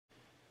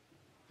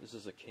This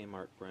is a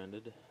Kmart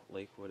branded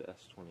Lakewood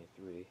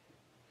S-23.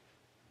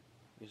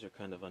 These are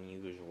kind of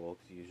unusual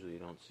because usually you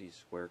don't see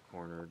square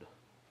cornered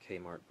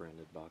Kmart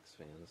branded box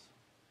fans.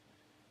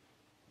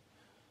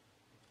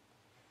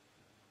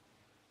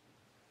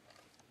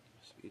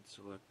 Speed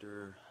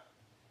selector.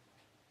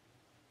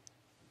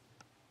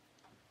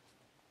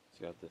 It's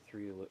got the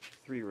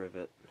three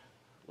rivet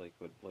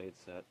Lakewood blade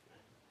set,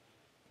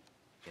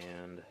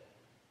 and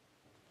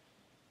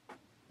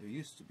there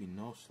used to be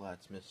no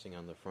slats missing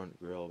on the front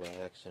grille, but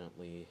I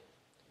accidentally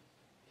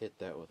hit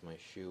that with my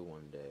shoe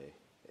one day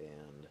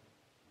and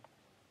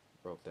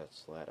broke that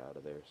slat out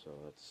of there, so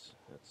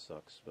that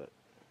sucks, but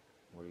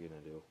what are you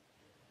gonna do?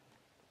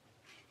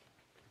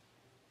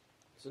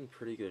 It's in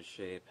pretty good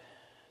shape.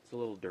 It's a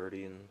little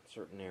dirty in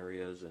certain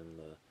areas, and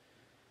the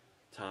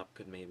top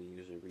could maybe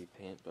use a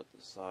repaint, but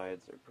the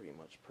sides are pretty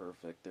much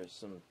perfect. There's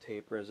some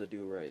tape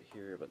residue right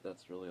here, but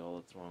that's really all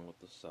that's wrong with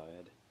the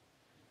side.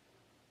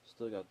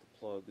 Still got the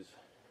plugs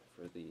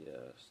for the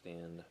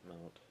stand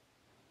mount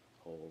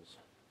holes,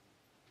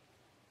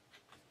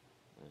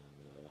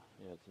 and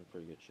yeah, it's in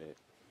pretty good shape.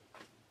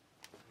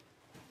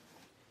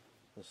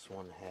 This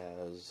one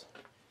has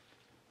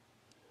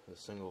a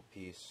single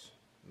piece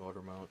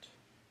motor mount,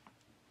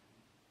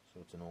 so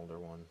it's an older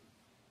one.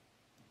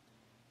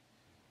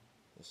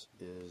 This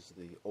is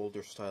the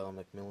older style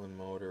Macmillan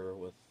motor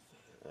with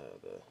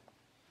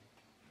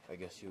I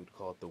guess you would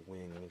call it the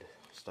winged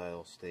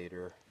style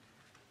stator.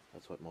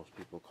 That's what most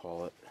people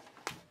call it.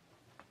 You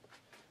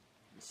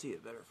can see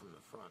it better from the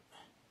front.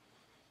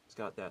 It's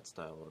got that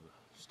style of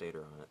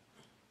stator on it.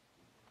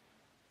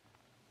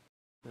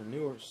 The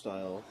newer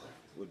style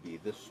would be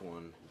this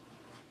one.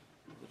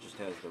 It just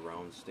has the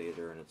round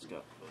stator, and it's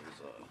got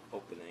those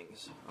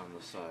openings on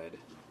the side.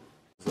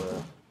 It's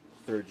a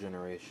third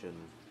generation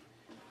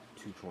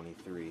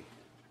 223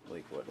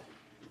 Lakewood.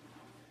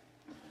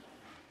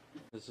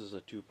 This is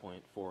a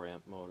 2.4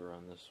 amp motor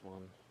on this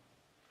one,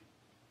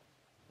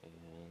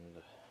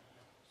 and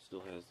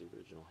still has the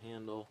original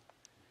handle.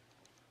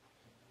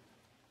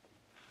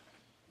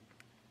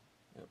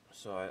 Yep.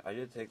 So I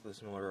did take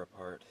this motor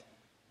apart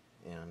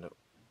and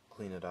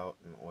clean it out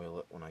and oil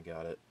it when I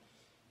got it.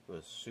 It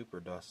was super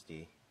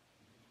dusty,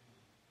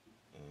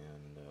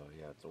 and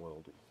yeah, it's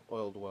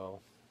oiled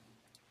well.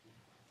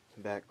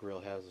 Back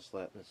grill has a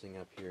slat missing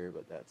up here,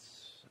 but I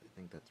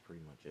think that's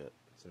pretty much it.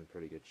 It's in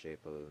pretty good shape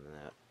other than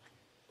that.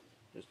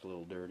 Just a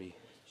little dirty,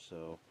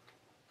 so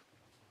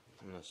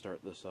I'm going to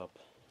start this up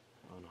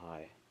on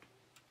high.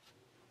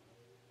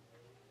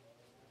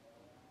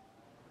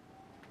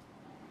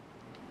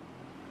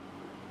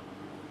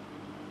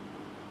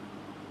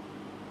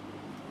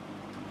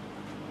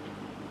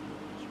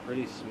 It's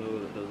pretty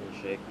smooth, it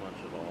doesn't shake much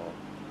at all.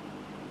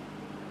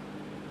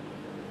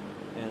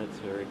 And it's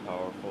very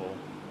powerful,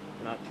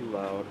 not too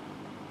loud.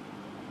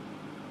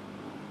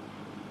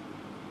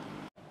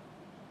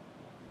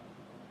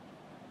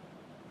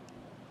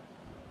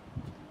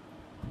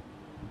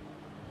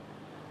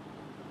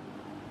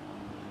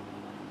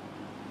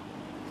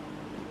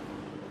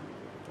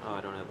 Oh,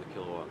 I don't have the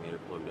kilowatt meter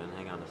plugged in.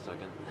 Hang on a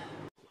second.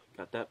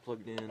 Got that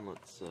plugged in.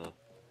 Let's fan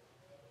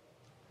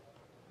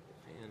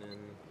in.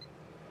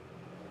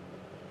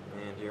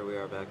 And here we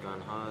are back on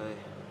high.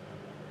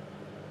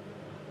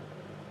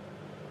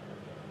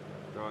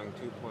 Drawing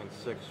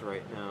 2.6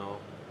 right now.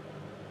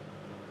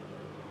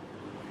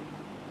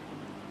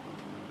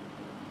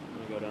 I'm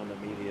going to go down to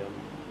medium.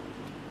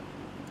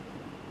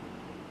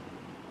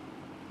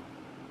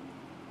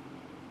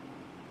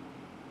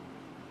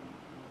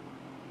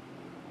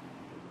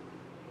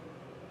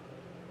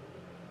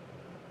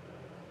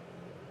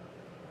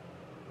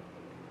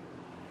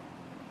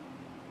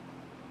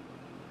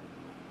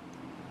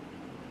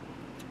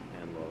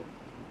 And low.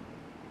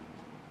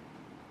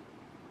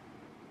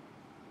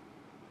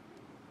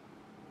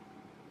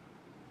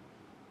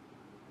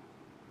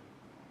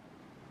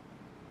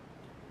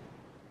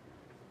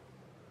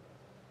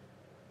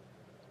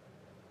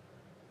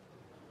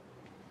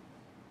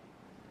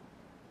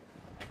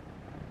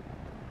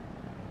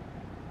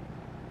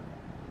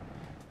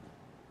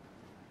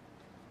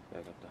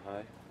 Back up to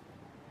high.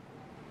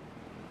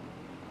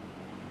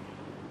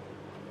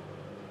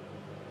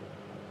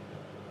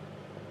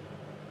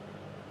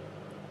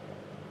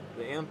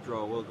 The amp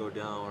draw will go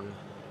down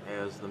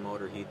as the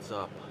motor heats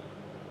up.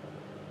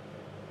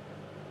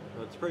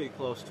 But it's pretty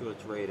close to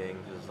its rating,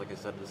 because like I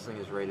said, this thing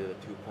is rated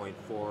at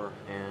 2.4,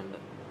 and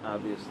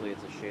obviously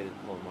it's a shaded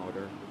flow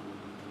motor.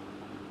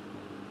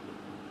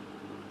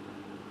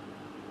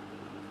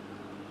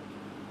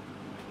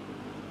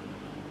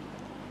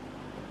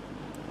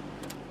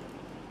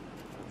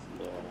 That's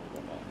low, I want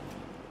to go up.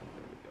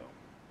 There we go.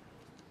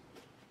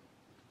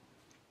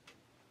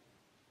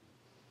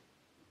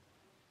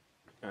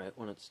 Alright,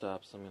 when it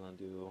stops, I'm going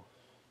to do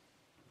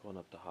going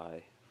up to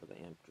high for the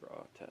amp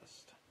draw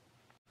test.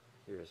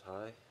 Here's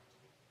high.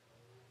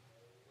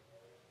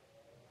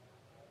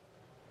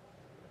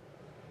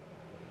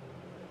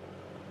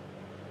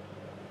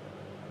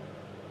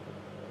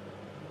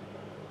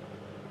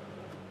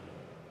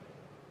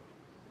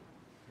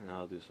 Now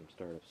I'll do some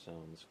startup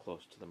sounds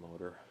close to the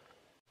motor.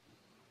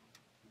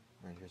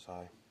 Alright, here's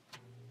high.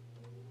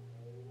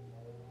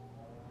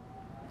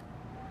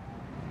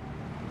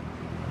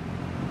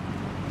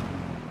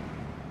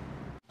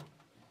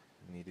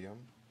 Medium.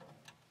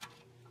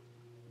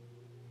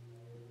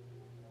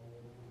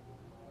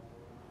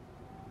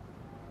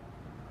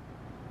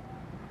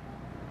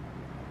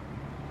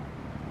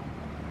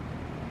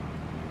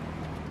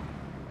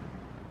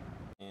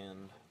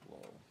 And low.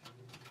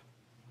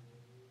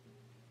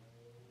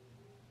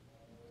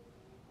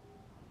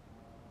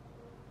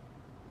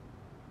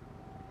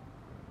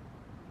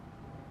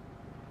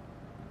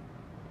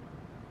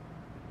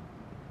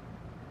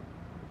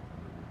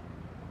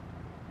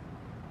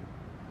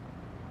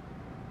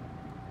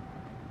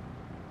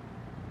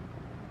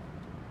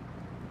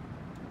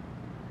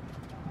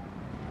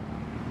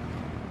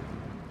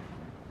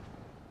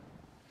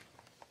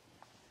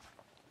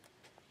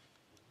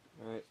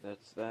 Alright,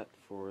 that's that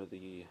for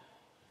the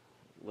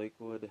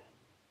Lakewood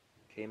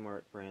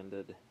Kmart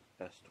branded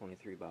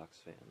S-23 box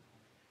fan.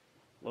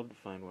 Love to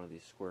find one of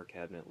these square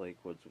cabinet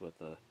Lakewoods with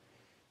a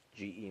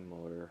GE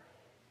motor.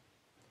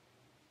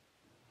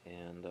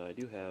 And I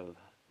do have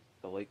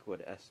the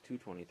Lakewood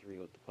S-23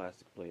 with the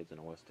plastic blades and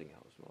a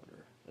Westinghouse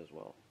motor as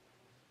well.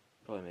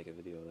 Probably make a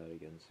video of that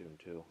again soon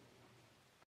too.